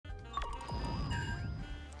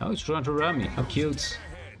Oh, he's trying to ram me. How cute.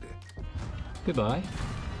 Goodbye.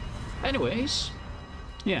 Anyways.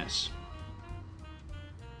 Yes.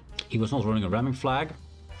 He was not running a Rammingflag.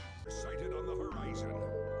 Sighted on the horizon.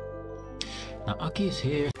 Now Aki is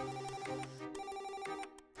here.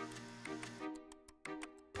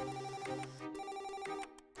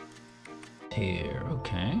 Here,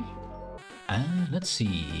 okay. Let's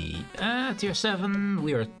see. Tier 7,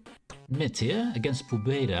 we are mid here against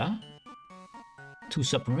Pubeda. 2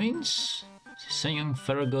 submarines. Senyang,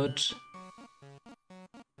 very good.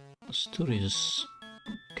 Asturias.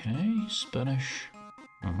 Okay, Spanish.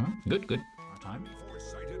 Good, good. Time.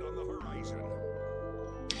 Sighted on the horizon.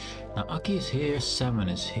 Now Aki is here, 7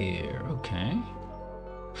 is here, okay.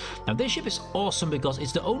 Now this ship is awesome because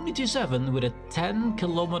it's the only Tier 7 with a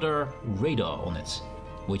 10-kilometer radar on it,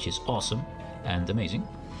 which is awesome and amazing.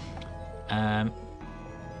 And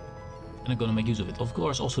I'm gonna make use of it. Of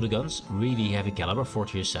course, also the guns, really heavy caliber for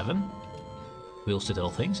Tier 7. We'll sit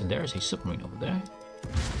all things, and there's a submarine over there.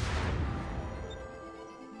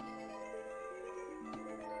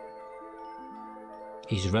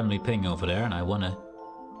 He's randomly pinging over there, and I wanna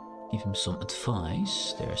give him some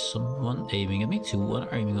advice. There's someone aiming at me, 2 are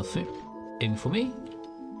aiming for me.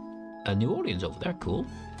 New Orleans over there, cool.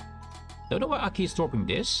 Don't know why Aki is dropping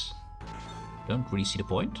this. Don't really see the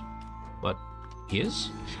point, but he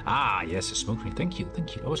is. Ah, yes, a smoke ring. Thank you,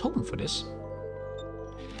 thank you. I was hoping for this.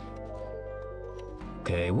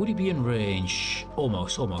 Okay, would he be in range?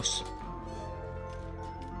 Almost, almost.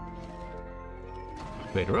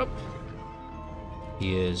 Raider up.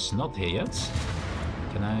 He is not here yet.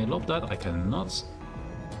 Can I lob that? I cannot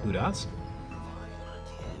do that.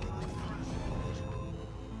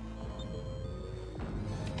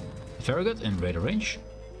 Very good, in radar range.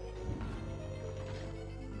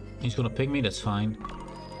 He's gonna ping me, that's fine.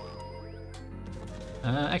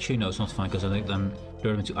 Actually no, it's not fine because I'm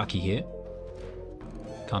luring to Aki here.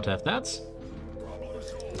 Can't have that.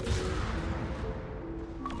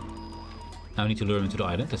 Now I need to lure him to the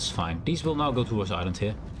island, that's fine. These will now go towards the island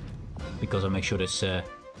here. Because I make sure there's a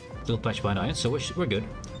little patch behind the island, so we're good.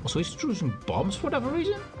 Also, he's choosing bombs for whatever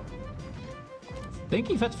reason. Think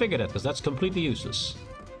he had figured that, because that's completely useless.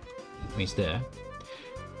 He's there.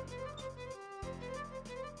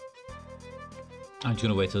 I'm just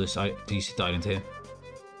gonna wait till he's at the island here.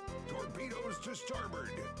 Torpedoes to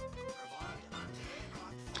starboard.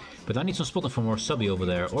 But I need some spotting from more subby over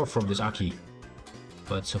there, or from this Aki.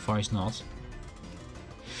 But so far he's not.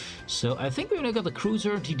 So I think we only got the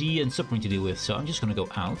cruiser, TD, and submarine to deal with. So I'm just gonna go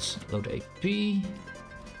out, load AP.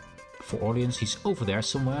 For Orleans, he's over there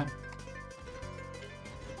somewhere.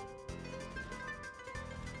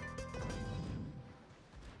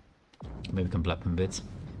 Maybe we can blab him a bit.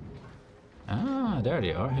 Ah, there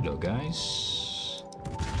they are. Hello, guys.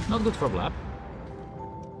 Not good for a blab.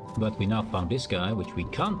 But we now found this guy, which we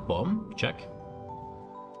can't bomb. Check.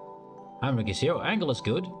 Heinrich is here. Angle is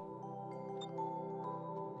good.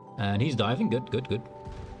 And he's diving. Good, good, good.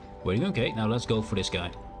 Waiting. Okay, now let's go for this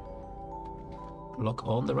guy. Lock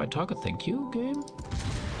on the right target. Thank you, game.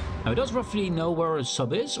 Now he does roughly know where his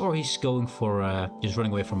sub is, or he's going for just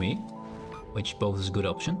running away from me. Which both is a good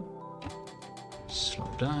option. Slow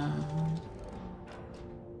down.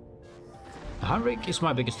 Heinrich is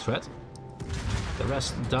my biggest threat. The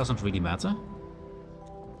rest doesn't really matter.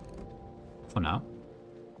 For now.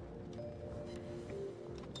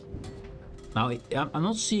 Now, I'm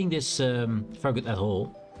not seeing this very good at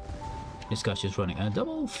all. This guy's just running.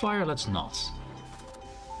 Double fire, let's not.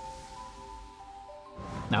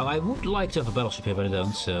 Now, I would like to have a battleship here, but I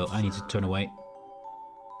don't, so I need to turn away.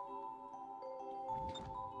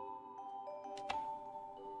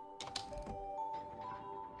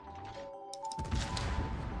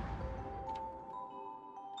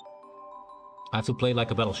 I have to play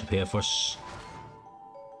like a battleship here for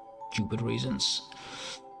stupid reasons.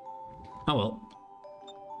 Oh well.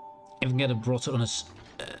 If we can get a broadside on us,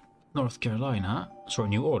 North Carolina. Sorry,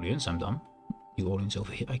 New Orleans, I'm dumb. New Orleans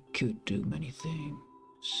over here. I could do many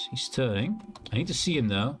things. He's turning. I need to see him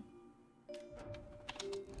though.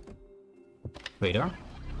 Radar.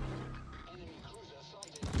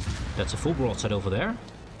 That's a full broadside over there.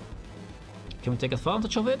 Can we take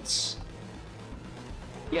advantage of it?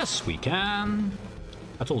 Yes, we can.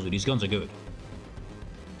 I told you, these guns are good.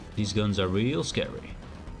 These guns are real scary.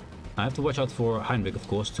 I have to watch out for Heinrich, of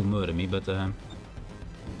course, to murder me, but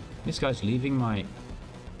this guy's leaving my...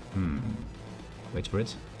 Wait for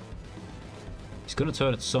it. He's gonna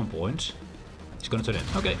turn at some point. He's gonna turn in.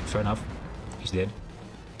 Okay, fair enough. He's dead.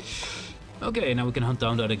 Okay, now we can hunt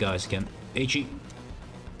down the other guys again. HE.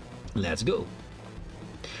 Let's go.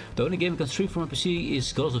 The only game I can stream from my PC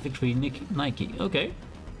is Goals of Victory Nike. Okay.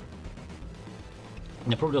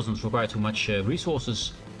 It probably doesn't require too much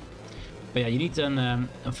resources. But yeah, you need to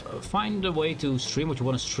find a way to stream what you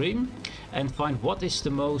want to stream and find what is the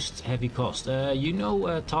most heavy cost. You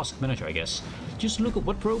know, Task Manager, I guess. Just look at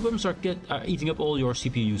what programs are eating up all your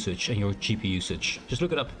CPU usage and your GPU usage. Just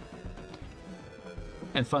look it up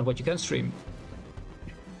and find what you can stream.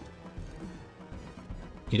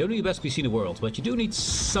 You don't need the best PC in the world, but you do need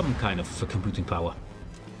some kind of computing power.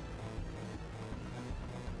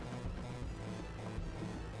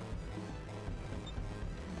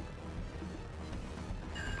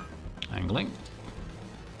 Angling.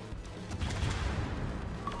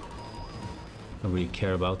 Don't really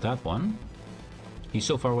care about that one. He's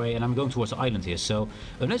so far away and I'm going towards the island here, so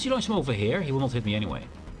unless you launch him over here, he will not hit me anyway.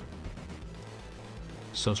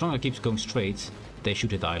 So as long as it keeps going straight, they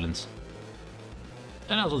should hit the island.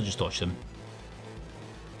 And I'll just dodge them.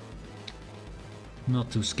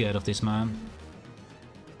 Not too scared of this man.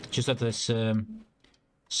 Just that this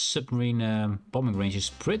submarine bombing range is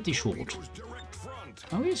pretty short.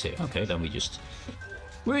 Oh, is it? Okay, then we just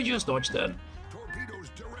dodge then.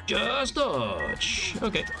 Just dodge.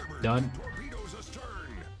 Okay, done.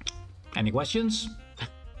 Any questions?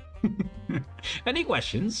 Any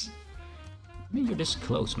questions? I mean, you're this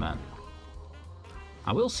close, man.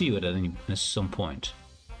 I will see you at some point.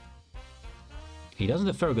 He doesn't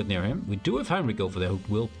have very good near him. We do have Heinrich over there who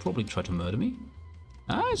will probably try to murder me.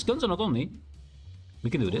 Ah, his guns are not on me. We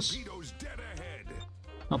can do this.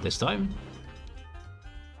 Not this time.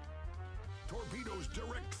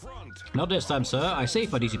 Not this time, sir. I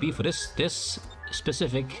saved my DCP for this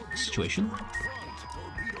specific situation.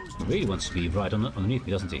 He really wants to be right underneath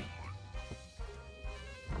me, doesn't he?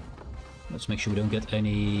 Let's make sure we don't get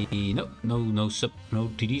any... No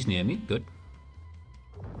TDs near me. Good.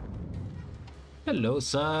 Hello,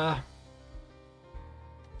 sir.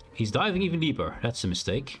 He's diving even deeper. That's a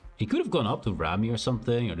mistake. He could have gone up to ram me or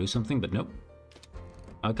something, or do something, but nope.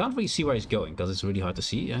 I can't really see where he's going, because it's really hard to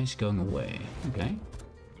see. Yeah, he's going away. Okay.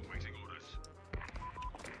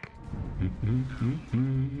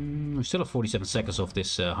 We still have 47 seconds of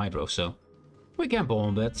this hydro, so we can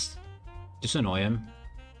bomb it. Just annoy him.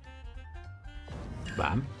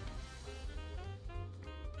 Bam.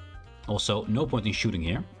 Also, no point in shooting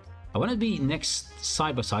here. I want to be next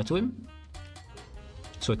side by side to him,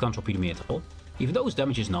 so he can't torpedo me at all. Even though his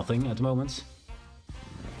damage is nothing at the moment.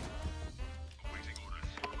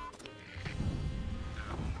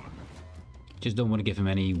 Just don't want to give him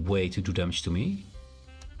any way to do damage to me.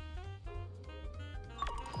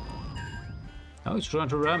 Oh, he's trying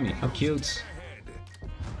to ram me. How cute.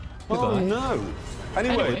 Oh no!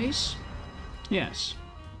 Anyways, yes.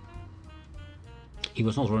 He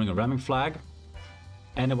was not running a Rammingflag,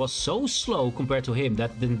 and it was so slow compared to him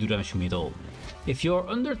that didn't do damage to me at all. If you're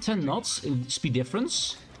under 10 knots in speed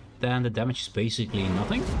difference, then the damage is basically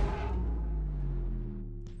nothing.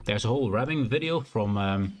 There's a whole ramming video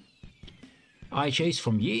from iChase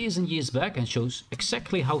from years and years back and shows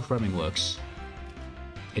exactly how ramming works.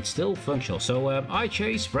 It's still functional, so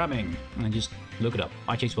iChase ramming, and just look it up.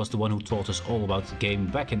 iChase was the one who taught us all about the game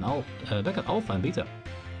back in Alpha and Beta.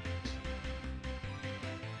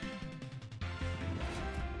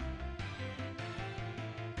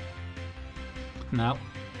 Now,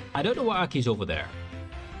 I don't know why Aki's over there.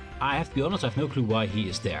 I have to be honest, I have no clue why he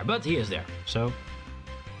is there, but he is there. So,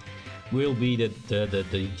 we'll be the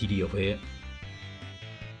GD over here.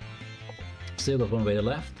 Still got one way to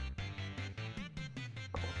left.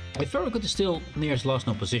 If Farragut is still near his last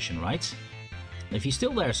known position, right? If he's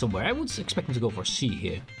still there somewhere, I would expect him to go for C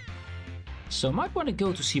here. So I might want to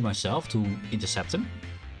go to C myself to intercept him.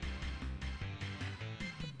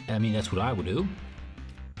 I mean, that's what I would do.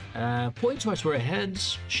 Points-wise we're ahead,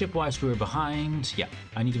 ship-wise we're behind. Yeah,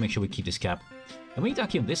 I need to make sure we keep this cap. And we need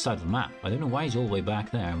Aki on this side of the map. I don't know why he's all the way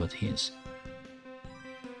back there, but he is.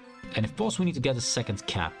 And if possible, we need to get a second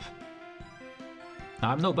cap. Now,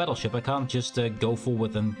 I'm no battleship, I can't just go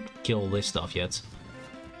forward and kill this stuff yet.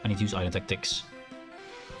 I need to use island tactics.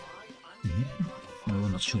 No, we're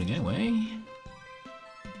not shooting anyway.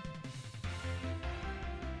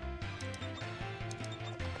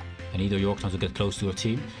 I need our Yorktown to get close to our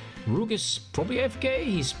team. Rook is probably AFK,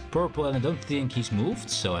 he's purple and I don't think he's moved,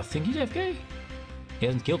 so I think he's AFK. He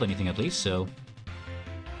hasn't killed anything at least, so...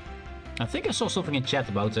 I think I saw something in chat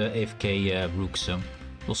about AFK Rook, so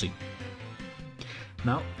we'll see.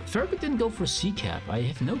 Now, Farragut didn't go for a C-cap, I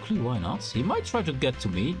have no clue why not. He might try to get to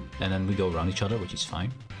me, and then we go around each other, which is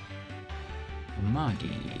fine. Magi...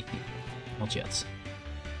 Not yet.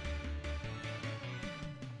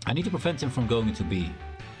 I need to prevent him from going into B.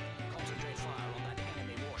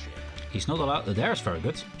 He's not allowed... There's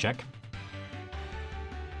Farragut. Check.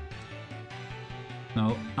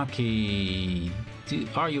 No, Aki,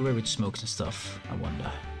 are you ready with smokes and stuff? I wonder.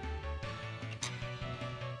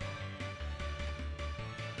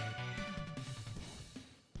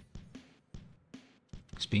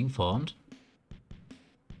 It's being farmed.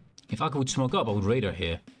 If Aki would smoke up, I would radar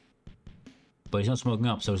here. But he's not smoking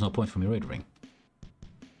up, so there's no point for me radaring.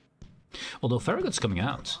 Although Farragut's coming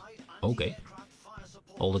out. Okay.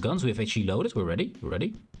 All the guns, we have HE loaded, we're ready, we're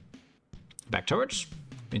ready. Back turrets,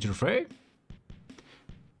 into the fray.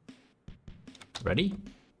 Ready,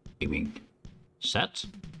 aiming, set,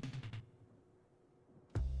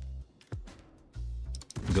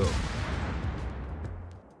 go.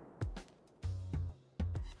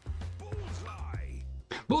 Bullseye!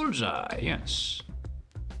 Bullseye, yes.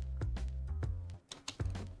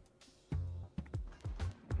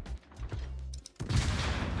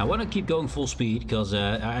 I want to keep going full speed because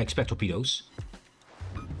I expect torpedoes.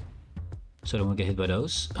 So I don't want to get hit by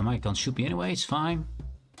those. I can't shoot me anyway, it's fine.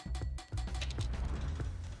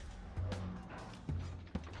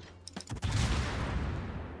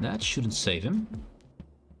 That shouldn't save him.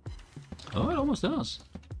 Oh, it almost does.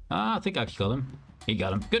 Ah, I think I got him. He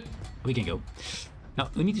got him. Good. We can go. Now,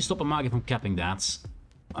 we need to stop Amagi from capping that.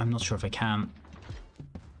 I'm not sure if I can.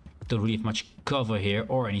 Don't really have much cover here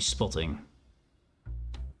or any spotting.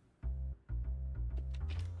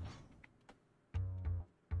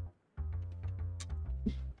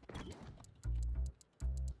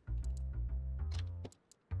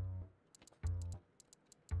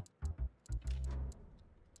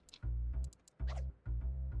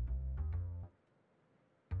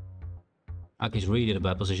 Aki's really in a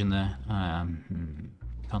bad position there.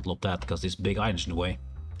 Can't lob that because this big island's in the way.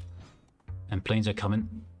 And planes are coming.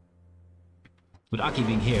 But Aki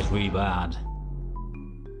being here is really bad.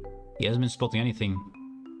 He hasn't been spotting anything.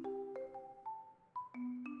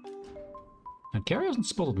 And carrier hasn't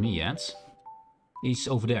spotted me yet. He's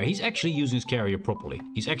over there. He's actually using his carrier properly.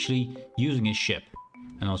 He's actually using his ship.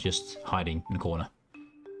 And I was just hiding in the corner.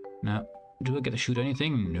 Now, do I get to shoot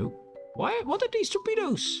anything? Nope. Why? What are these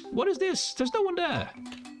torpedoes? What is this? There's no one there.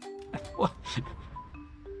 What?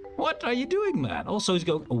 What are you doing, man? Also, he's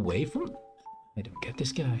going away from... I don't get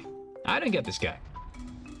this guy. I don't get this guy.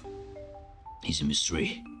 He's a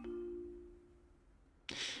mystery.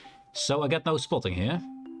 So I get no spotting here.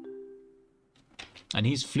 And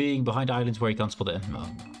he's fleeing behind islands where he can't spot it. No.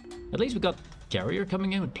 At least we got carrier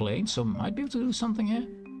coming in with planes, so might be able to do something here.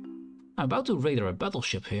 I'm about to radar a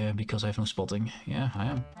battleship here because I have no spotting. Yeah, I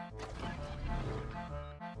am.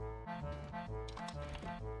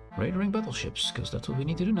 Radaring battleships, because that's what we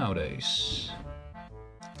need to do nowadays.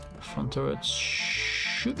 Front turrets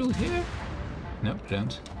should do here. No, they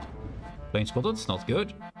don't. Plane spotted, it's not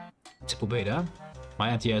good. Triple beta. My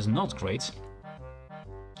anti-air is not great.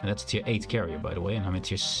 And that's tier 8 carrier, by the way, and I'm in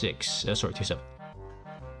tier 6. Sorry, tier 7.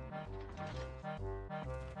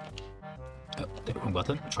 Oh, the wrong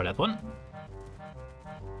button. Try that one.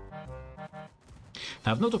 I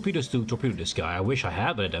have no torpedoes to torpedo this guy. I wish I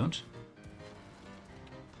had, but I don't.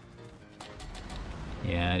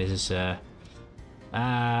 Yeah, this is,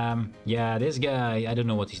 yeah, this guy, I don't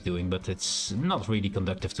know what he's doing, but it's not really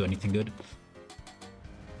conductive to anything good.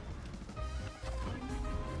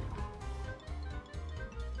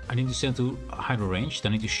 I need to send to hydro range,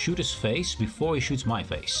 then I need to shoot his face before he shoots my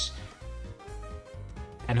face.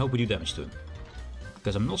 And hope we do damage to him.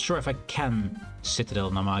 Because I'm not sure if I can Citadel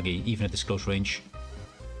Namagi, even at this close range,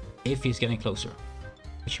 if he's getting closer.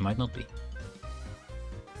 Which he might not be.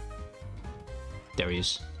 There he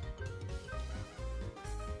is.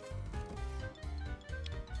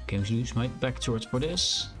 Okay, we use my back turrets for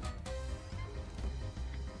this.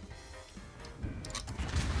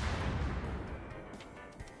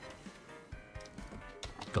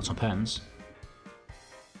 Got some pens.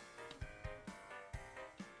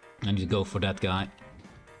 I need to go for that guy.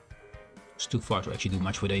 It's too far to actually do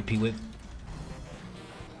much with AP with.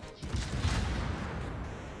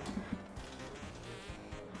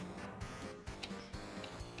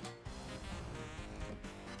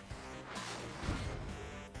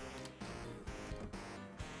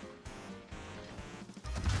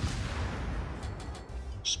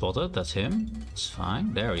 Spotted, that's him. It's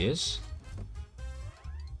fine, there he is.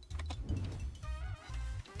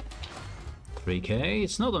 3k,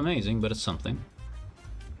 it's not amazing, but it's something.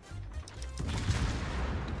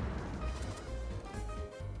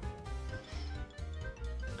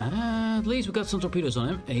 At least we got some torpedoes on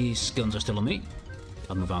him. His guns are still on me.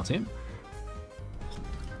 I'll move out here.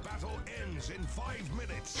 Battle ends in 5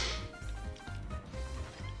 minutes.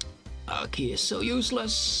 Aki is so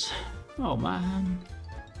useless. Oh man.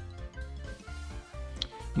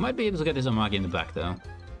 Might be able to get this Amagi in the back though.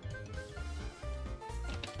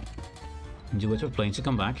 Do wait for planes to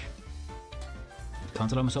come back.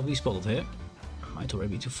 Can't allow myself to be spotted here. Might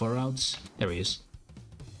already be too far out. There he is.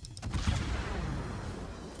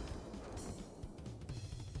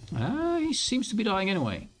 He seems to be dying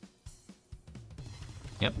anyway.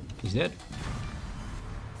 Yep, he's dead.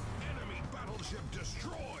 Enemy battleship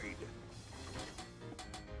destroyed.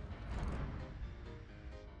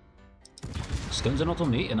 His guns are not on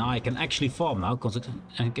me, and I can actually farm now because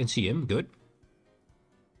I can see him. Good.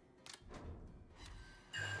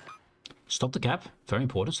 Stop the cap. Very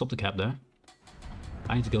important. Stop the cap there.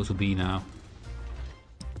 I need to go to B now.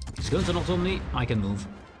 His guns are not on me. I can move.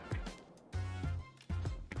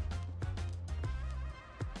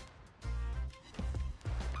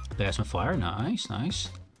 There's my fire. Nice, nice.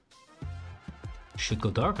 Should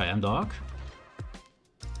go dark. I am dark.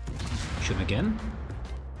 Shoot him again.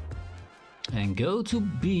 And go to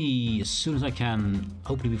B as soon as I can.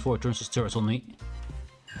 Hopefully before it turns his turrets on me.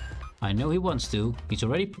 I know he wants to. He's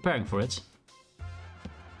already preparing for it.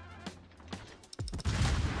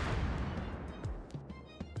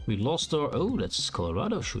 We lost our... Oh, that's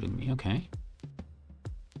Colorado shooting me. Okay.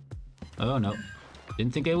 Oh, no.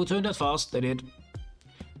 Didn't think they would turn that fast. They did.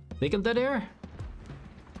 Think I'm dead here?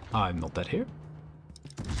 I'm not dead here.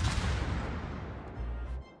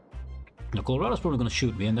 Now, Colorado's probably going to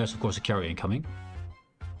shoot me, and there's, of course, a carrier incoming.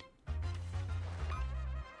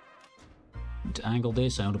 To angle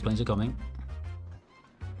this, I know the planes are coming.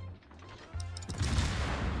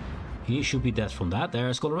 He should be dead from that.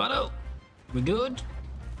 There's Colorado. We're good.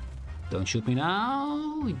 Don't shoot me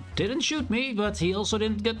now. He didn't shoot me, but he also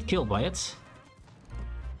didn't get killed by it.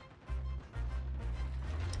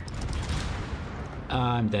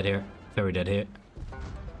 I'm dead here. Very dead here.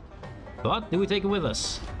 But do we take it with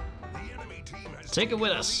us? Take it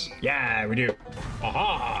with us. Yeah, we do.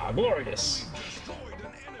 Aha, glorious.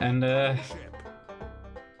 And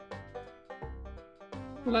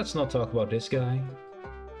let's not talk about this guy.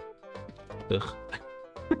 Ugh.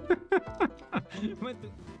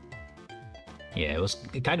 Yeah, it was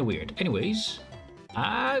kind of weird. Anyways,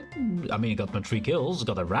 I mean, I got my 3 kills.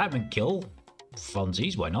 Got a ramming kill.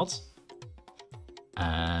 Funsies, why not?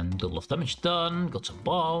 And a lot of damage done. Got some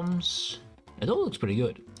bombs. It all looks pretty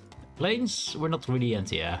good. Planes were not really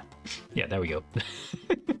anti. Yeah, there we go.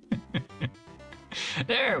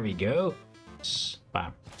 There we go.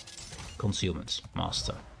 Bam. Concealment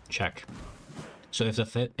master. Check. So if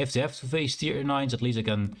they have to face tier 9s, at least I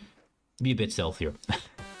can be a bit stealthier.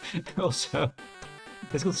 Also,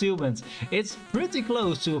 this concealment, it's pretty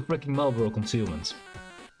close to a freaking Marlboro concealment.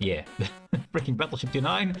 Yeah, freaking Battleship tier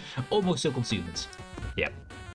 9, almost a concealment. Yeah.